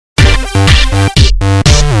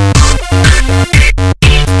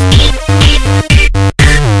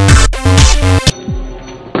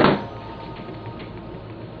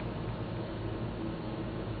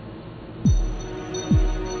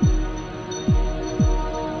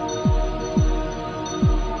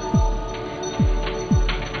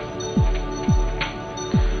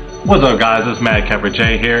What's up guys, it's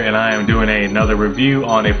MadKapperJay here, and I am doing another review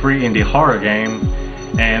on a free indie horror game,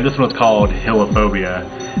 and this one's called Hylophobia.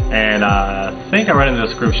 And I think I read in the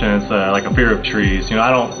description it's like a fear of trees. You know,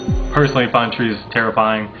 I don't personally find trees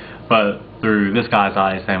terrifying, but through this guy's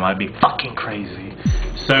eyes they might be fucking crazy.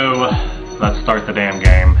 So let's start the damn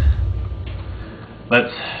game.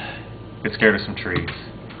 Let's get scared of some trees.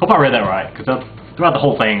 Hope I read that right, because throughout the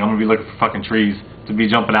whole thing I'm gonna be looking for fucking trees to be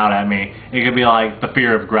jumping out at me. It could be like the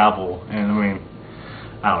fear of gravel, and I mean,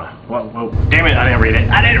 I don't know. Whoa, damn it! I didn't read it.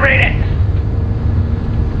 I didn't read it.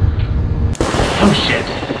 Oh shit.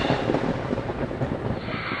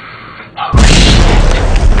 Oh shit.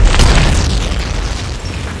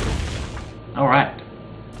 All right.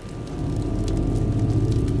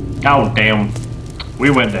 Oh damn.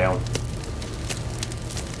 We went down.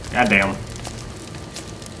 God damn.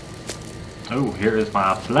 Oh, here is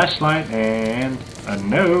my flashlight and a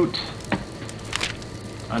note.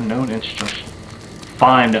 Unknown instruction.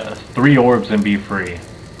 Find 3 orbs and be free.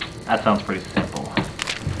 That sounds pretty simple.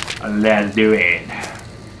 Let's do it.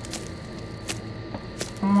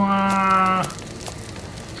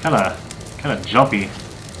 It's kind of jumpy.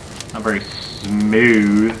 Not very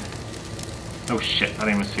smooth. Oh shit! I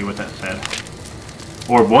didn't even see what that said.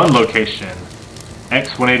 Orb 1 location.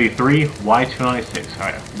 X183, Y296.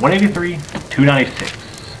 Alright, 183, 296.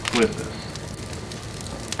 What is this?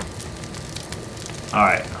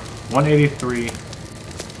 Alright, 183,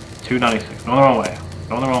 296. Going the wrong way.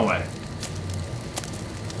 Going the wrong way.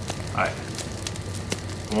 Alright.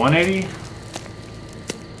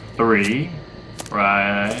 183,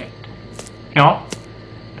 right. No.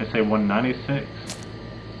 I say 196.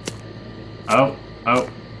 Oh.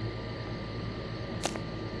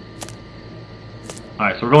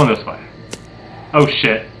 Alright, so we're going this way. Oh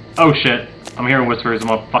shit. Oh shit. I'm hearing whispers in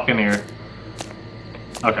my fucking ear.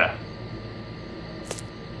 Okay.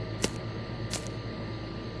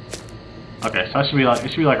 Okay, so it should be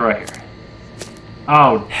like right here.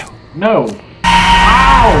 Oh no.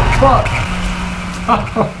 Ow, fuck.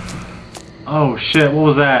 Oh shit, what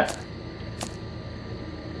was that?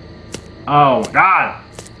 Oh god.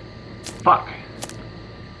 Fuck.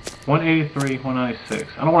 183,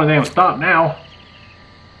 196. I don't want to damn stop now.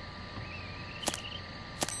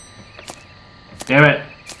 Damn it.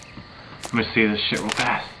 Let me see this shit real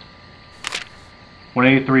fast.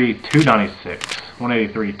 183, 296.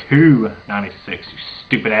 183, 296, you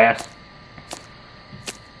stupid ass.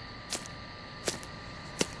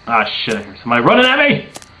 Ah shit, I hear somebody running at me!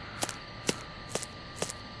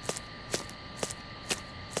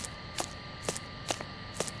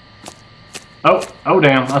 Oh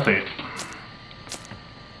damn, I see it.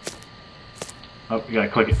 Oh, you gotta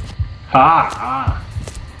click it. Ha!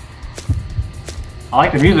 I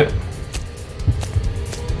like the music.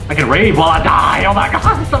 I can rave while I die. Oh my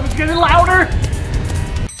god, something's getting louder.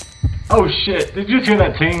 Oh shit, did you just hear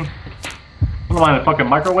that ting? What am I, in a fucking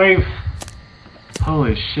microwave?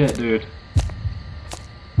 Holy shit, dude.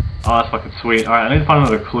 Oh, that's fucking sweet. Alright, I need to find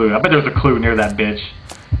another clue. I bet there's a clue near that bitch.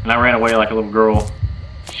 And I ran away like a little girl.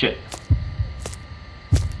 Shit.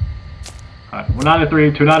 Alright,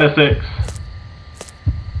 193, 296.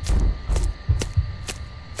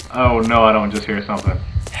 Oh no, I don't just hear something.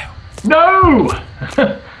 No!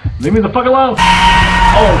 Leave me the fuck alone!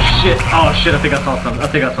 Oh shit! Oh shit! I think I saw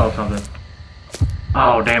something.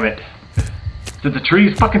 Oh damn it! Did the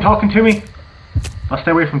trees fucking talking to me? If I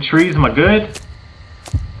stay away from trees, am I good?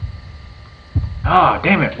 Ah, oh,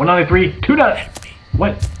 damn it! 193, 290.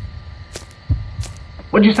 What?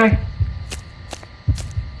 What'd you say?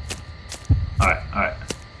 Alright.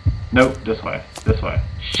 Nope, this way.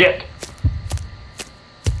 Shit!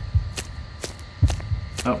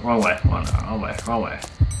 Oh, wrong way. Wrong way.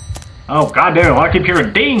 Oh, goddamn, why do I keep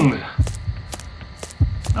hearing dings?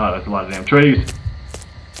 Oh, there's a lot of damn trees.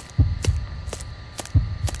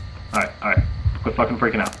 Alright. Quit fucking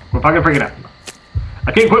freaking out.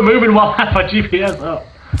 I can't quit moving while I have my GPS up.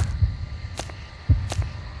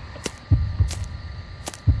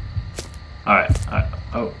 Alright.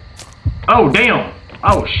 Oh, damn!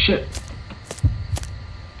 Oh, shit.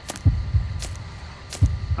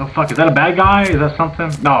 Oh fuck, is that a bad guy? Is that something?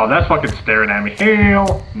 No, that's fucking staring at me.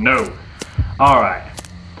 Hell no. Alright.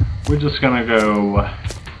 We're just gonna go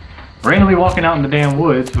randomly walking out in the damn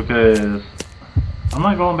woods because I'm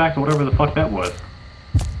not going back to whatever the fuck that was.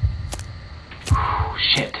 Whew,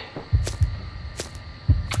 shit.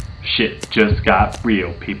 Shit just got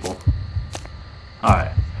real, people.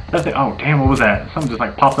 Alright. That's it. Oh, damn, what was that? Something just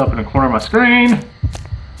like popped up in the corner of my screen.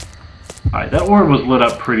 Alright, that orb was lit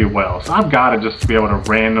up pretty well. So I've got to just be able to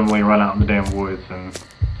randomly run out in the damn woods and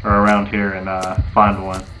or around here and find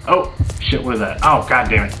one. Oh, shit, what is that? Oh, god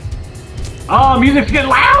damn it. Oh, music's getting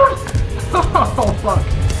loud! Oh, fuck.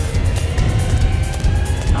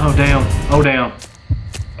 Oh, damn. Oh, damn.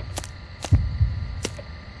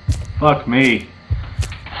 Fuck me.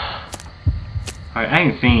 Alright, I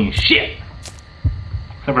ain't seen shit.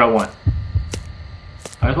 Except for that one.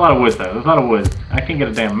 There's a lot of woods though. There's a lot of woods. I can't get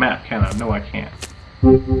a damn map, can I? No, I can't.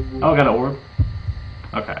 Oh, I got an orb.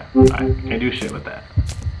 Okay. Alright, can't do shit with that.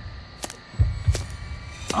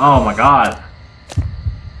 Oh my god.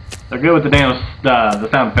 They're good with the damn the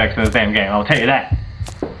sound effects in this damn game, I'll tell you that.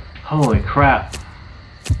 Holy crap.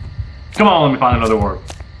 Come on, let me find another orb.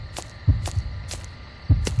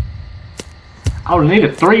 I would need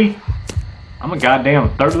a 3. I'm a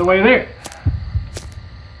goddamn third of the way there.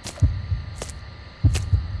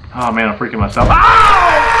 Oh man, I'm freaking myself. Oh!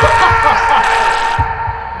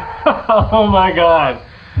 Oh my god.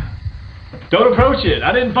 Don't approach it.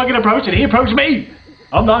 I didn't fucking approach it. He approached me.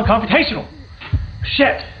 I'm non-confrontational.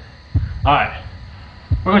 Shit. Alright.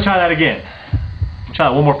 We're gonna try that again. We'll try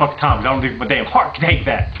that one more fucking time because I don't think my damn heart can take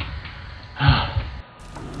that.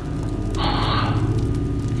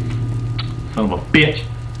 Son of a bitch.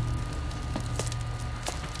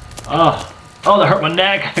 Oh, that hurt my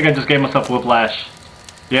neck. I think I just gave myself a whiplash.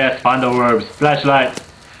 Yes, find the orbs. Flashlight.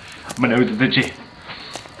 My nose is itchy.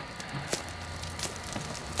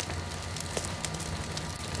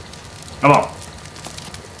 Come on.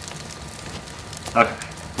 Okay,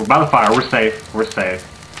 we're by the fire. We're safe. We're safe.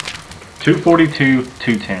 242,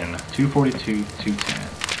 210. 242, 210.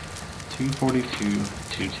 242,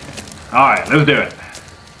 210. Alright, let's do it.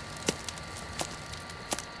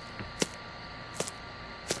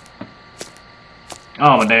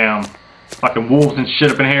 Oh my damn. Fucking wolves and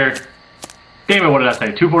shit up in here. Damn it, what did I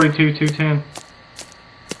say? 242, 210?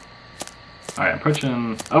 Alright, I'm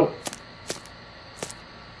approaching. Oh.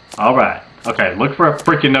 Alright. Okay, look for a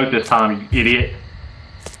freaking note this time, you idiot.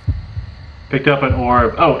 Picked up an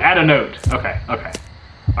orb. Oh, add a note. Okay, okay.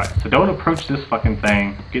 Alright, so don't approach this fucking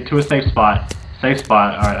thing. Get to a safe spot. Safe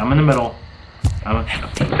spot. Alright, I'm in the middle.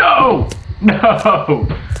 No! No!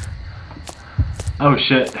 Oh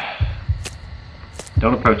shit.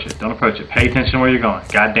 Don't approach it. Don't approach it. Pay attention where you're going.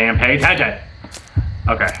 Goddamn, pay attention!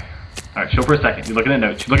 Okay. Alright, chill for a second. You're looking at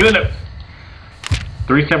notes. You're looking at notes.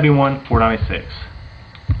 371, 496.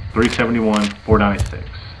 371, 496.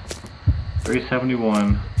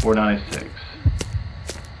 371, 496.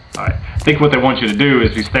 Alright. I think what they want you to do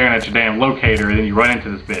is be staring at your damn locator and then you run into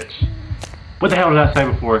this bitch. What the hell did I say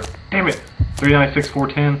before? Damn it. 396,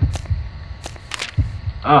 410.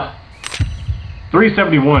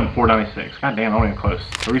 371, 496. God damn, I'm not even close.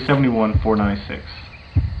 371, 496.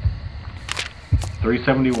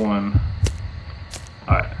 371.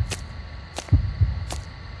 Alright.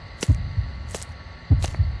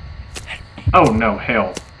 Oh no,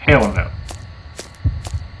 hell. Hell no.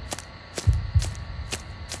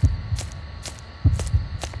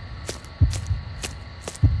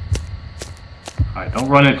 Alright, don't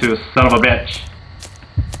run into a son of a bitch.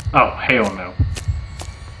 Oh, hell no.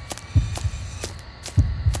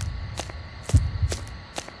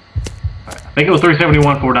 Alright, I think it was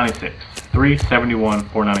 371, 496. 371,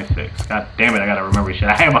 496. God damn it, I gotta remember shit.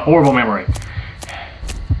 I have a horrible memory.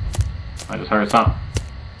 I just heard something.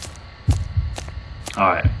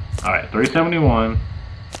 Alright, alright, 371.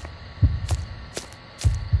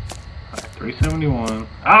 Alright, 371.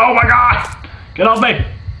 Oh my god! Get off me!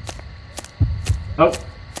 Oh.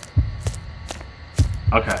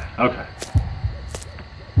 Okay, okay.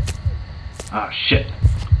 Oh shit.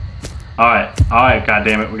 Alright, alright, god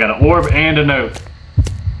damn it. We got an orb and a note.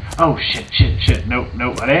 Oh shit, shit, shit. Nope,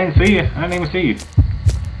 nope. I didn't see you. I didn't even see you.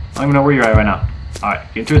 I don't even know where you're at right now.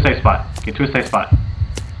 Alright, get to a safe spot. Get to a safe spot.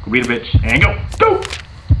 Go beat a bitch. And go! Go!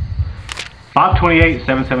 528,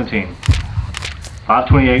 717.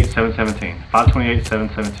 528, 717. 528,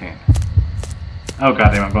 717. Oh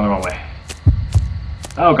god damn, I'm going the wrong way.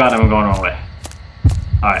 Oh god damn, I'm going the wrong way.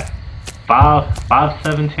 Alright.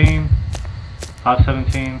 517.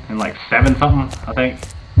 517 and like 7 something, I think.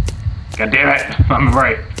 God damn it, I'm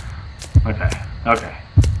right. Okay, okay.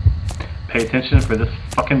 Pay attention for this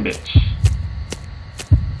fucking bitch.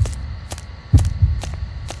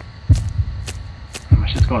 My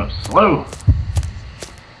shit's going up slow.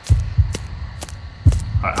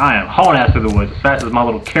 Alright, I am hauling ass through the woods as fast as my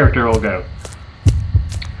little character will go.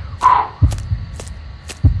 Whew.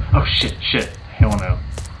 Oh shit, shit. Hell no.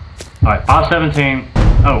 Alright, 517.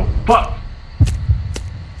 Oh, fuck!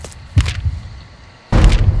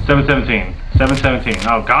 717. 717.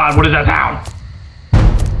 Oh god, what is that sound?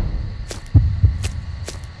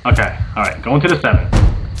 Okay, alright, going to the 7.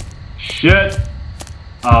 Shit!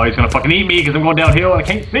 Oh, he's gonna fucking eat me because I'm going downhill and I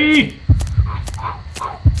can't see!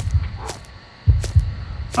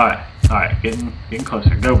 Alright, alright, getting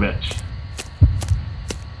closer. Go, bitch.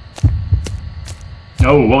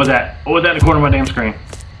 Oh, what was that? What was that in the corner of my damn screen?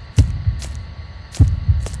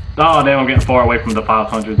 Oh, damn, I'm getting far away from the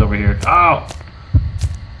 500s over here. Oh!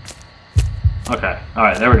 Okay,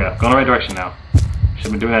 alright, there we go. Going the right direction now.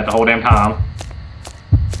 Should've been doing that the whole damn time.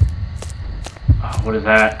 Oh, what is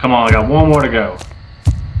that? Come on, I got one more to go.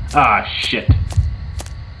 Ah, shit.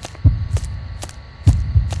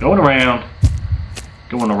 Going around.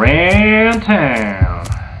 Going around town.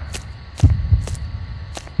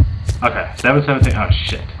 Okay, 717. Oh,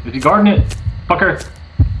 shit. Is he guarding it? Fucker.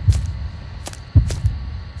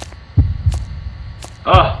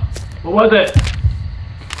 What was it?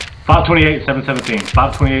 528, 717.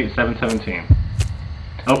 528, 717.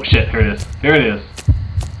 Oh, shit. Here it is. Here it is.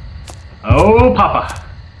 Oh, papa.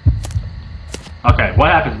 Okay, what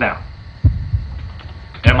happens now?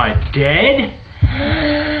 Am I dead?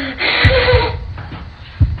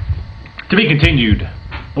 To be continued.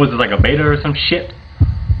 Was it like a beta or some shit?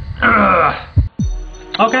 Ugh.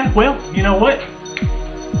 Okay, well, you know what?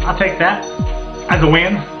 I'll take that as a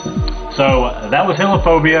win. So, that was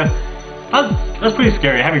Hylophobia. That was pretty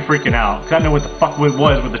scary. It had me freaking out. Because I know what the fuck it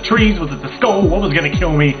was with the trees. Was it the skull? What was going to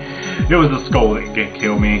kill me? It was the skull that could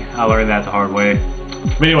kill me. I learned that the hard way.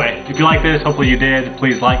 But anyway, if you like this, hopefully you did.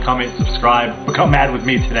 Please like, comment, subscribe. Become mad with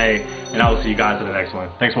me today. And I will see you guys in the next one.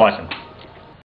 Thanks for watching.